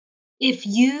If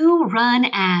you run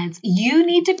ads, you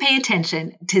need to pay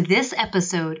attention to this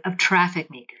episode of Traffic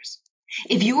Makers.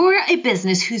 If you're a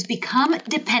business who's become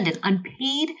dependent on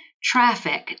paid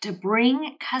traffic to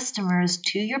bring customers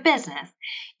to your business,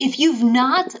 if you've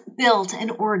not built an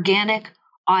organic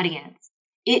audience,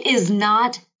 it is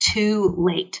not too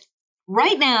late.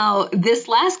 Right now, this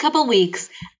last couple weeks,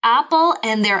 Apple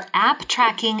and their app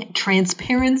tracking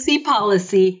transparency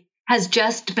policy has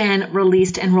just been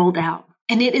released and rolled out.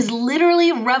 And it is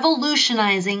literally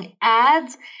revolutionizing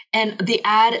ads and the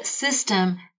ad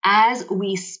system as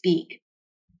we speak.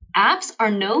 Apps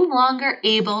are no longer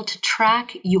able to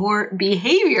track your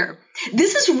behavior.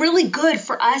 This is really good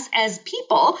for us as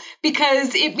people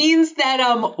because it means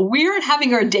that we aren't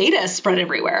having our data spread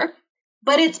everywhere,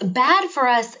 but it's bad for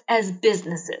us as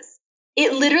businesses.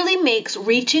 It literally makes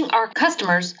reaching our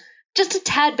customers just a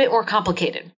tad bit more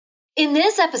complicated. In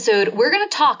this episode, we're going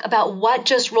to talk about what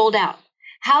just rolled out,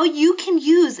 how you can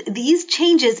use these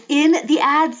changes in the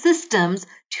ad systems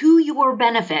to your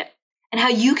benefit, and how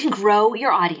you can grow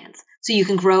your audience so you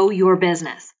can grow your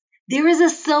business. There is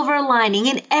a silver lining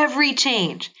in every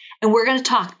change, and we're going to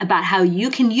talk about how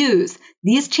you can use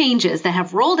these changes that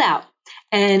have rolled out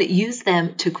and use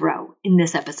them to grow in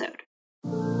this episode.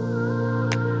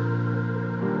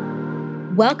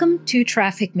 Welcome to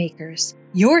Traffic Makers.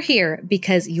 You're here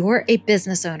because you're a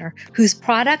business owner whose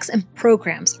products and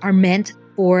programs are meant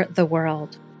for the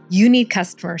world. You need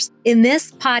customers. In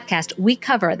this podcast, we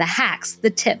cover the hacks, the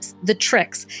tips, the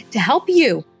tricks to help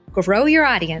you grow your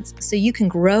audience so you can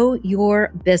grow your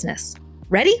business.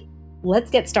 Ready?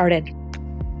 Let's get started.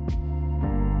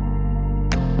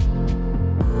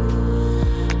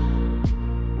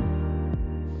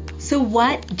 So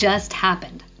what just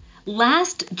happened?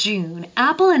 Last June,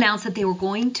 Apple announced that they were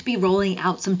going to be rolling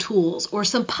out some tools or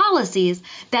some policies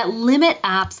that limit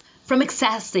apps from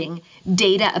accessing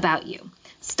data about you.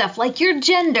 Stuff like your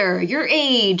gender, your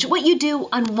age, what you do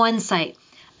on one site.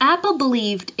 Apple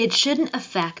believed it shouldn't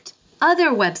affect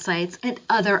other websites and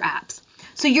other apps.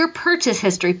 So your purchase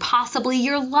history, possibly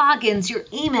your logins, your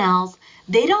emails,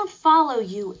 they don't follow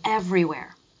you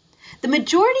everywhere. The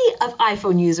majority of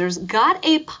iPhone users got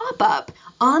a pop-up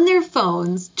on their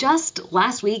phones just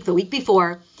last week, the week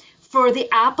before, for the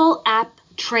Apple app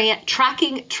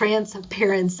tracking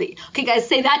transparency. Okay, guys,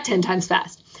 say that 10 times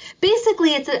fast.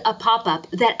 Basically, it's a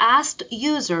pop-up that asked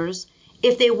users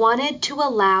if they wanted to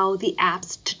allow the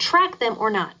apps to track them or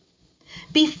not.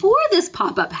 Before this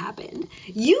pop-up happened,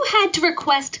 you had to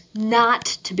request not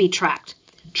to be tracked.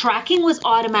 Tracking was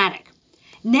automatic.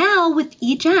 Now, with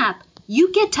each app,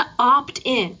 you get to opt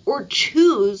in or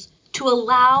choose to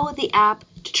allow the app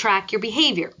to track your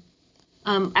behavior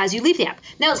as you leave the app.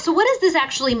 Now, so what does this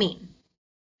actually mean?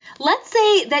 Let's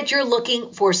say that you're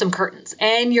looking for some curtains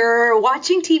and you're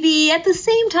watching TV at the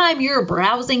same time you're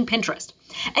browsing Pinterest,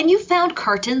 and you found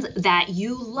curtains that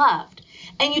you loved,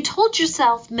 and you told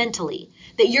yourself mentally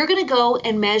that you're going to go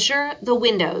and measure the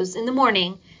windows in the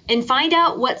morning and find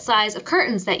out what size of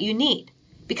curtains that you need.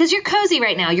 Because you're cozy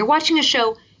right now, you're watching a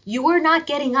show, you're not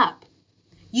getting up.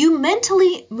 You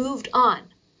mentally moved on,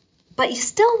 but you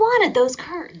still wanted those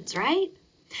curtains, right?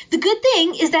 The good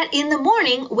thing is that in the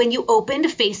morning, when you opened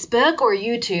Facebook or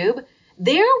YouTube,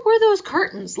 there were those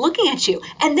curtains looking at you.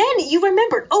 And then you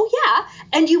remembered, oh yeah,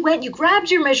 and you went, you grabbed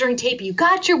your measuring tape, you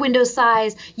got your window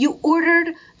size, you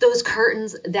ordered those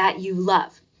curtains that you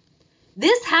love.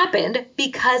 This happened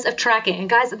because of tracking. And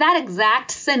guys, that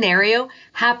exact scenario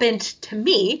happened to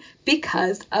me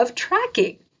because of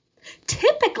tracking.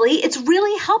 Typically, it's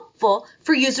really helpful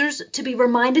for users to be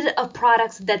reminded of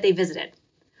products that they visited.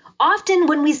 Often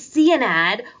when we see an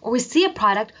ad or we see a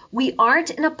product, we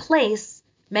aren't in a place,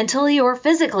 mentally or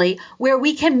physically, where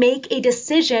we can make a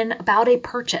decision about a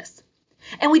purchase.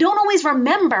 And we don't always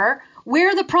remember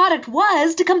where the product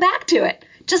was to come back to it.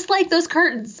 Just like those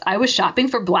curtains. I was shopping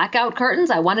for blackout curtains.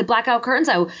 I wanted blackout curtains.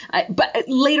 But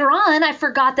later on, I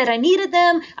forgot that I needed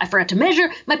them. I forgot to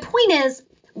measure. My point is,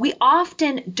 we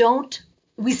often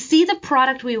we see the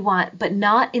product we want, but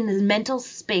not in the mental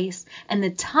space and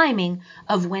the timing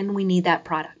of when we need that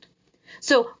product.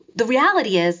 So the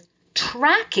reality is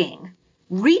tracking,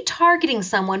 retargeting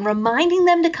someone, reminding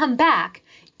them to come back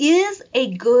is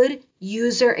a good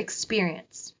user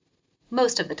experience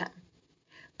most of the time.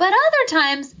 But other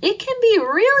times it can be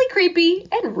really creepy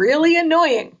and really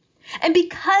annoying. And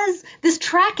because this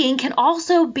tracking can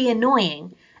also be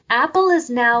annoying, Apple is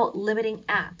now limiting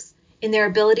apps in their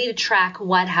ability to track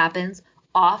what happens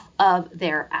off of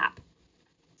their app.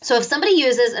 So if somebody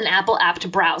uses an Apple app to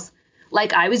browse,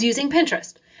 like I was using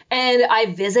Pinterest, and I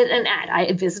visit an ad,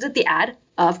 I visited the ad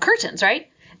of curtains,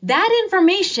 right? That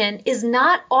information is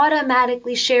not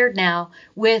automatically shared now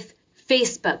with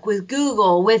Facebook, with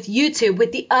Google, with YouTube,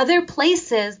 with the other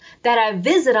places that I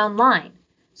visit online.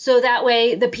 So that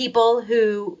way the people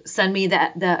who send me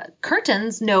the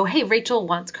curtains know, hey, Rachel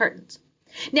wants curtains.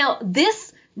 Now,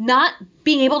 this not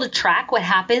being able to track what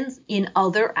happens in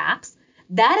other apps,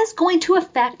 that is going to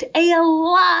affect a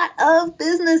lot of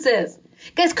businesses.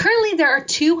 Guys, currently there are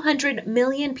 200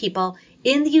 million people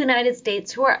in the United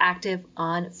States who are active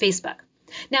on Facebook.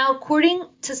 Now, according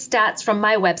to stats from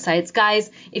my websites, guys,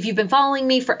 if you've been following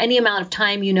me for any amount of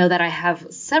time, you know that I have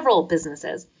several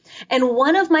businesses. And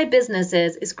one of my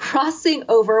businesses is crossing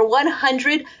over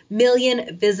 100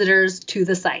 million visitors to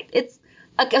the site. It's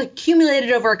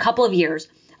accumulated over a couple of years.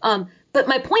 But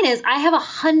my point is, I have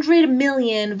 100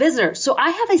 million visitors. So I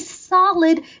have a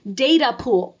solid data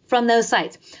pool from those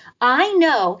sites. I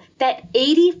know that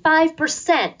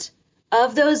 85%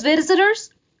 of those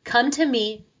visitors come to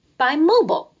me by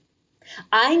mobile.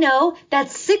 I know that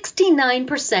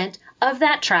 69% of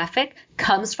that traffic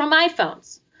comes from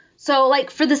iPhones. So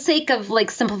like for the sake of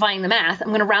like simplifying the math, I'm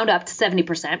going to round up to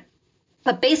 70%.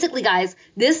 But basically, guys,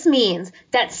 this means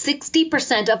that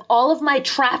 60% of all of my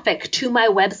traffic to my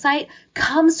website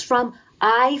comes from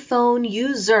iPhone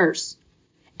users.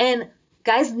 And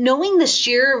guys, knowing the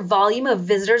sheer volume of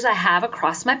visitors I have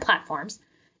across my platforms,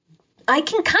 I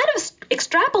can kind of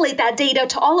extrapolate that data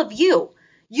to all of you.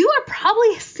 You are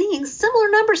probably seeing similar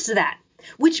numbers to that,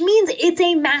 which means it's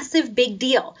a massive big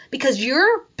deal because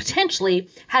you're potentially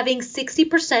having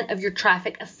 60% of your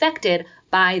traffic affected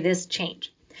by this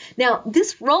change. Now,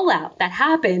 this rollout that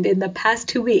happened in the past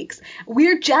 2 weeks,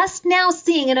 we're just now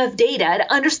seeing enough data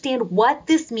to understand what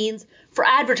this means for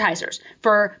advertisers,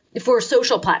 for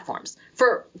social platforms,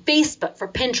 for Facebook, for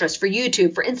Pinterest, for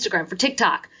YouTube, for Instagram, for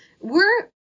TikTok.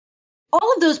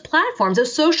 All of those platforms,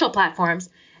 those social platforms,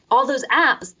 all those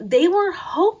apps, they were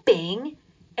hoping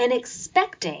and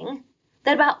expecting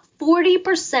that about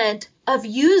 40% of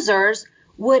users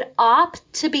would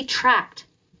opt to be tracked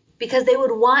because they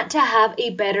would want to have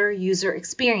a better user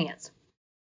experience.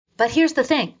 But here's the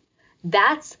thing,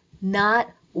 that's not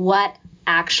what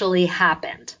actually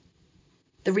happened.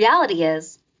 The reality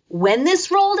is, when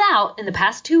this rolled out in the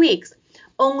past 2 weeks,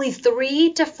 only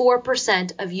 3 to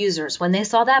 4% of users, when they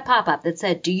saw that pop-up that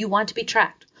said, do you want to be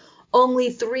tracked?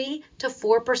 Only 3 to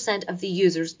 4% of the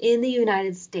users in the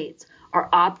United States are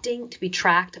opting to be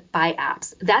tracked by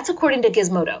apps. That's according to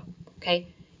Gizmodo,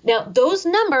 okay? Now, those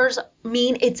numbers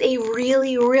mean it's a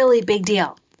really, really big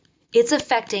deal. It's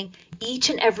affecting each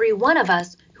and every one of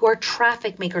us who are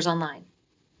traffic makers online.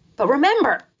 But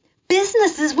remember,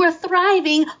 businesses were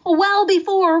thriving well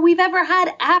before we've ever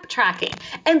had app tracking,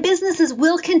 and businesses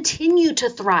will continue to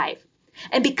thrive.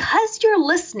 And because you're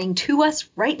listening to us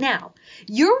right now,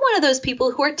 you're one of those people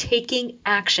who are taking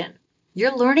action.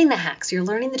 You're learning the hacks, you're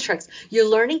learning the tricks, you're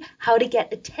learning how to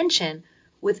get attention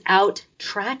without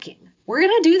tracking. We're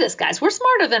going to do this, guys. We're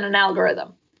smarter than an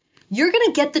algorithm. You're going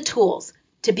to get the tools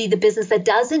to be the business that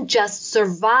doesn't just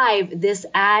survive this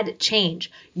ad change.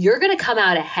 You're going to come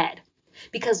out ahead.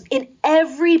 Because in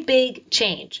every big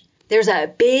change, there's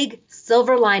a big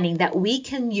silver lining that we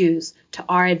can use to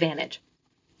our advantage.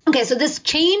 Okay, so this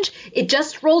change, it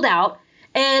just rolled out,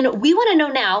 and we want to know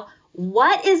now,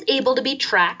 what is able to be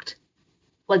tracked?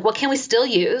 Like, what can we still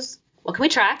use? What can we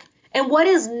track? And what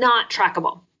is not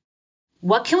trackable?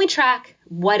 What can we track?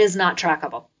 What is not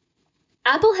trackable?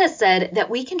 Apple has said that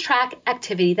we can track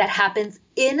activity that happens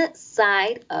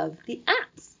inside of the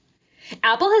apps.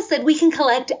 Apple has said we can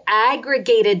collect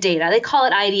aggregated data. They call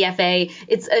it IDFA.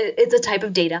 It's a type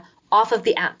of data off of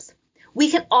the apps. We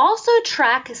can also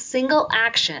track single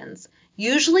actions,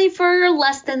 usually for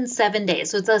less than 7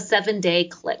 days. So it's a 7-day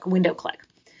window click.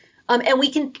 And we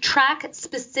can track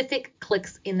specific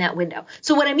clicks in that window.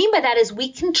 So what I mean by that is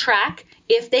we can track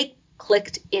if they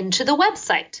clicked into the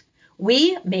website.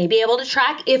 We may be able to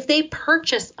track if they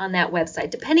purchase on that website.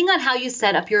 Depending on how you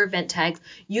set up your event tags,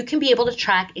 you can be able to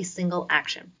track a single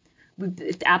action.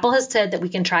 Apple has said that we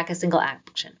can track a single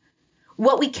action.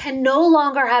 What we can no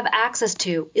longer have access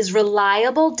to is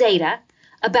reliable data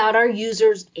about our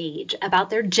users' age, about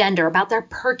their gender, about their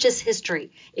purchase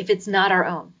history, if it's not our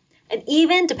own. And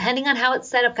even depending on how it's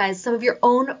set up, guys, some of your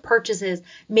own purchases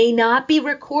may not be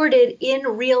recorded in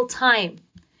real time,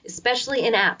 especially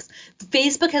in apps.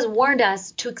 Facebook has warned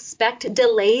us to expect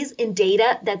delays in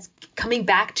data that's coming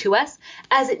back to us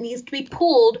as it needs to be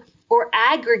pooled or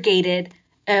aggregated.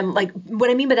 Like what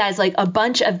I mean by that is like a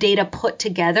bunch of data put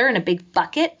together in a big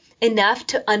bucket, enough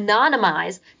to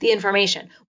anonymize the information.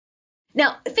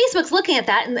 Now, Facebook's looking at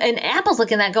that and Apple's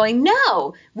looking at that going,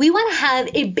 no, we want to have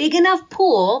a big enough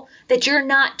pool that you're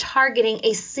not targeting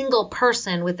a single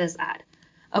person with this ad.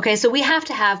 Okay, so we have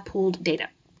to have pooled data.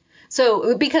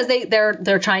 So because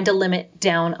they're trying to limit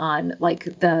down on like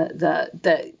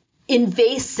the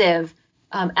invasive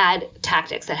ad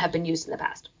tactics that have been used in the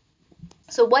past.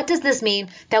 So what does this mean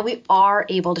that we are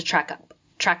able to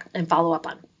track and follow up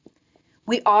on?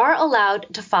 We are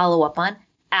allowed to follow up on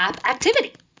app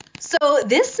activity. So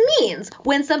this means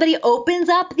when somebody opens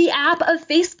up the app of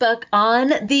Facebook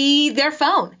on their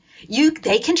phone,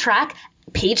 they can track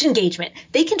page engagement.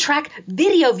 They can track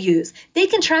video views. They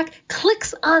can track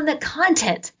clicks on the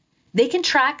content. They can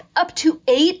track up to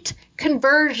 8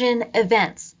 conversion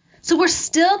events. So we're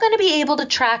still going to be able to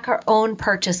track our own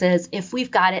purchases if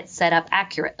we've got it set up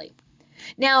accurately.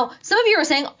 Now, some of you are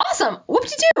saying, awesome,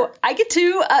 whoop-de-doo, I get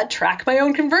to track my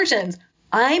own conversions.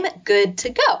 I'm good to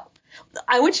go.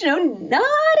 I want you to know,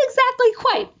 not exactly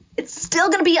quite. It's still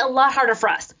going to be a lot harder for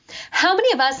us. How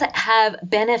many of us have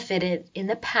benefited in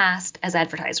the past as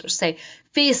advertisers? Say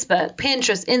Facebook,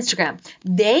 Pinterest, Instagram.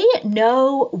 They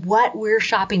know what we're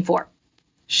shopping for.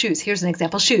 Shoes. Here's an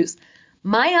example. Shoes.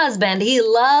 My husband, he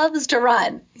loves to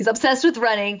run. He's obsessed with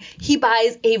running. He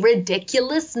buys a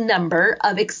ridiculous number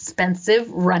of expensive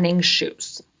running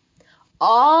shoes.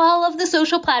 All of the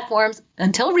social platforms,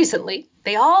 until recently,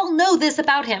 they all know this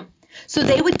about him. So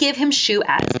they would give him shoe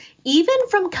ads, even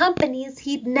from companies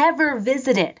he'd never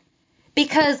visited.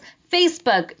 Because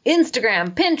Facebook,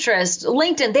 Instagram, Pinterest,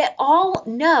 LinkedIn, they all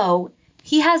know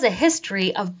he has a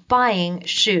history of buying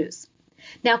shoes.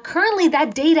 Now, currently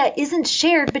that data isn't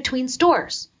shared between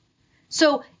stores.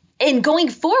 So in going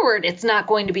forward, it's not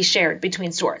going to be shared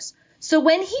between stores. So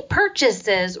when he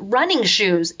purchases running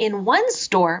shoes in one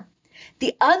store,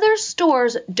 the other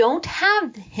stores don't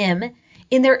have him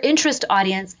in their interest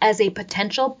audience as a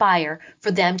potential buyer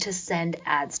for them to send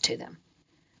ads to them.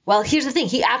 Well, here's the thing.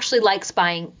 He actually likes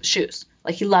buying shoes.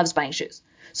 Like he loves buying shoes.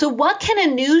 So what can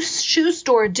a new shoe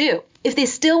store do if they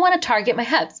still want to target my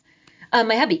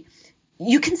hubby?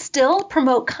 You can still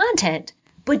promote content,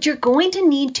 but you're going to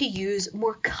need to use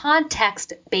more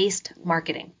context-based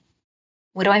marketing.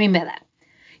 What do I mean by that?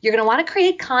 You're going to want to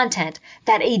create content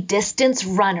that a distance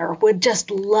runner would just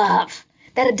love,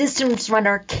 that a distance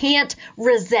runner can't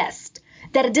resist,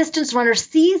 that a distance runner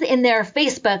sees in their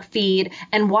Facebook feed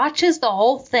and watches the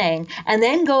whole thing and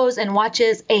then goes and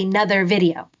watches another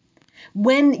video.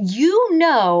 When you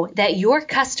know that your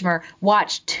customer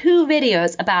watched 2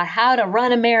 videos about how to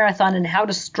run a marathon and how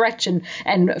to stretch and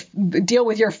deal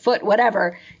with your foot,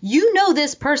 whatever, you know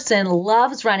this person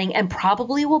loves running and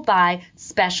probably will buy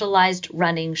specialized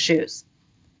running shoes.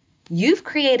 You've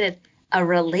created a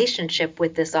relationship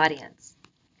with this audience.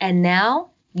 And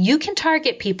now you can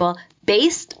target people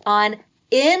based on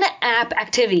in-app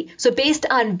activity. So based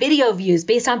on video views,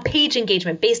 based on page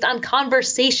engagement, based on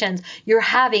conversations you're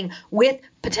having with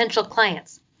potential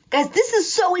clients. Guys, this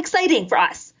is so exciting for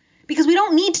us because we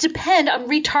don't need to depend on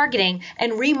retargeting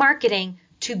and remarketing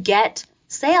to get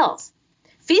sales.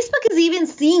 Facebook is even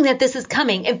seeing that this is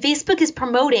coming, and Facebook is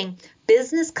promoting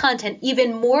business content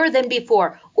even more than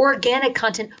before, organic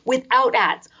content without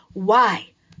ads. Why?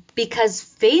 Because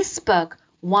Facebook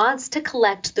wants to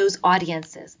collect those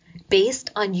audiences based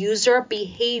on user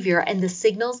behavior and the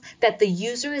signals that the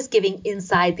user is giving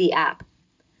inside the app.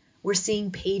 We're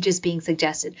seeing pages being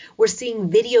suggested. We're seeing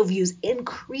video views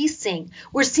increasing.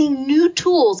 We're seeing new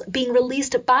tools being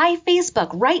released by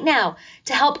Facebook right now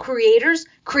to help creators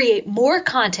create more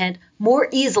content more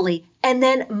easily and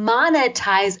then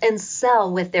monetize and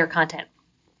sell with their content.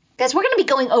 Guys, we're going to be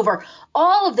going over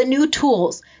all of the new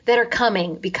tools that are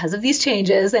coming because of these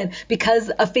changes and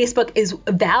because Facebook is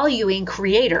valuing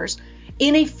creators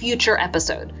in a future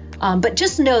episode. But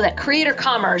just know that creator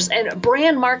commerce and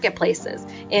brand marketplaces,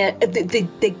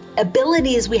 the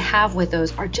abilities we have with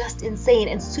those are just insane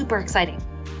and super exciting.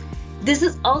 This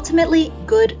is ultimately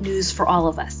good news for all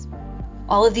of us.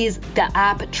 All of the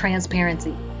app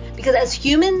transparency. Because as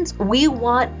humans, we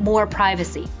want more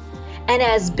privacy. And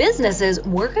as businesses,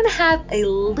 we're going to have a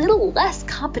little less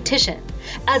competition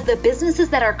as the businesses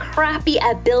that are crappy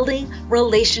at building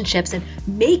relationships and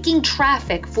making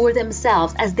traffic for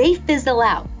themselves, as they fizzle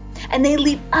out and they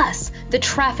leave us, the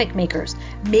traffic makers,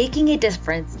 making a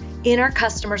difference in our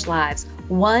customers' lives,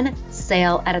 one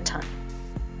sale at a time.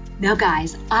 Now,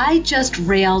 guys, I just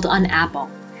railed on Apple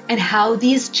and how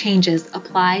these changes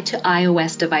apply to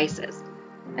iOS devices,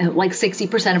 like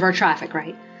 60% of our traffic,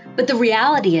 right? But the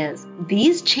reality is,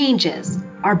 these changes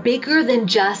are bigger than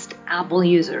just Apple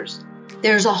users.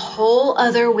 There's a whole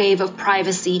other wave of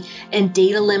privacy and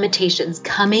data limitations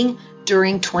coming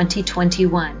during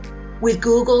 2021. with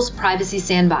Google's Privacy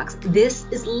Sandbox. This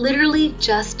is literally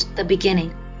just the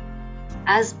beginning.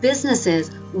 As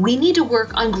businesses, we need to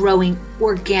work on growing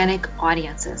organic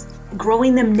audiences,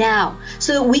 growing them now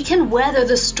so that we can weather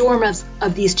the storm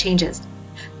of these changes.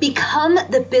 Become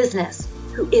the business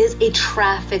who is a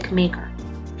traffic maker.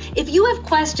 If you have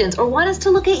questions or want us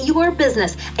to look at your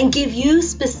business and give you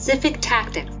specific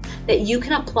tactics that you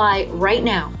can apply right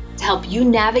now to help you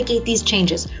navigate these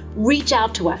changes, reach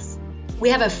out to us. We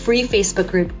have a free Facebook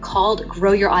group called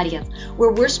Grow Your Audience,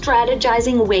 where we're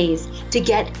strategizing ways to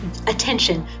get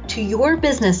attention to your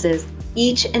businesses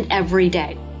each and every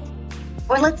day.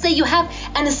 Or let's say you have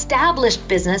an established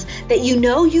business that you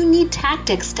know you need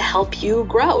tactics to help you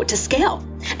grow, to scale.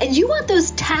 And you want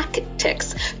those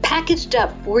tactics packaged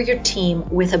up for your team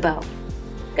with a bow.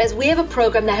 Guys, we have a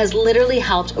program that has literally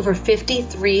helped over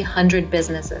 5,300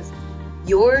 businesses.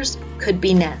 Yours could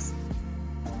be next.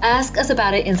 Ask us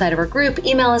about it inside of our group.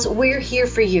 Email us. We're here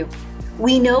for you.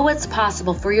 We know what's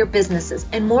possible for your businesses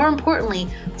and, more importantly,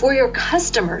 for your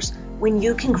customers when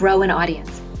you can grow an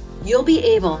audience. You'll be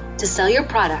able to sell your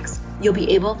products. You'll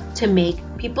be able to make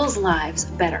people's lives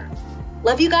better.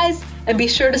 Love you guys, and be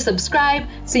sure to subscribe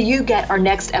so you get our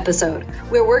next episode,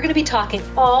 where we're going to be talking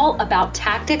all about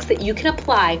tactics that you can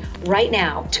apply right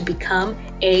now to become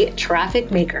a traffic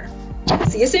maker.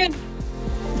 See you soon.